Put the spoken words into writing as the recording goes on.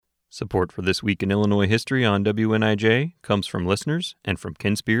Support for This Week in Illinois History on WNIJ comes from listeners and from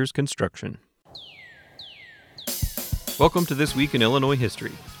Ken Spears Construction. Welcome to This Week in Illinois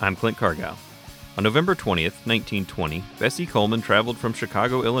History. I'm Clint Cargow. On November 20th, 1920, Bessie Coleman traveled from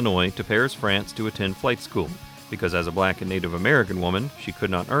Chicago, Illinois to Paris, France to attend flight school, because as a black and Native American woman, she could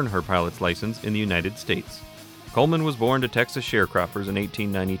not earn her pilot's license in the United States. Coleman was born to Texas sharecroppers in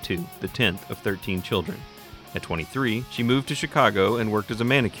 1892, the 10th of 13 children. At 23, she moved to Chicago and worked as a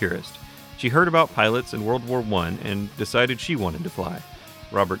manicurist. She heard about pilots in World War I and decided she wanted to fly.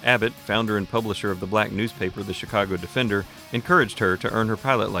 Robert Abbott, founder and publisher of the black newspaper The Chicago Defender, encouraged her to earn her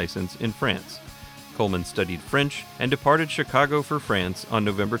pilot license in France. Coleman studied French and departed Chicago for France on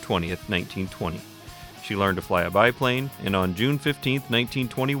November 20th, 1920. She learned to fly a biplane, and on June 15th,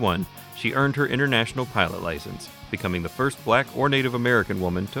 1921, she earned her international pilot license, becoming the first black or Native American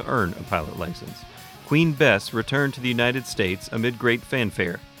woman to earn a pilot license. Queen Bess returned to the United States amid great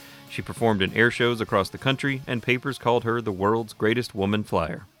fanfare. She performed in air shows across the country, and papers called her the world's greatest woman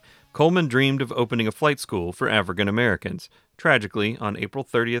flyer. Coleman dreamed of opening a flight school for African Americans. Tragically, on April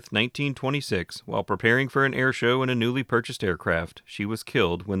 30th, 1926, while preparing for an air show in a newly purchased aircraft, she was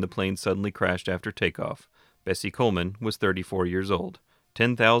killed when the plane suddenly crashed after takeoff. Bessie Coleman was 34 years old.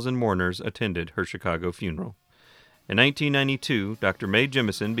 10,000 mourners attended her Chicago funeral. In 1992, Dr. Mae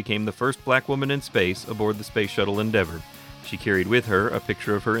Jemison became the first black woman in space aboard the Space Shuttle Endeavour. She carried with her a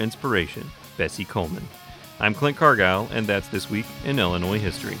picture of her inspiration, Bessie Coleman. I'm Clint Cargow, and that's This Week in Illinois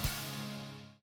History.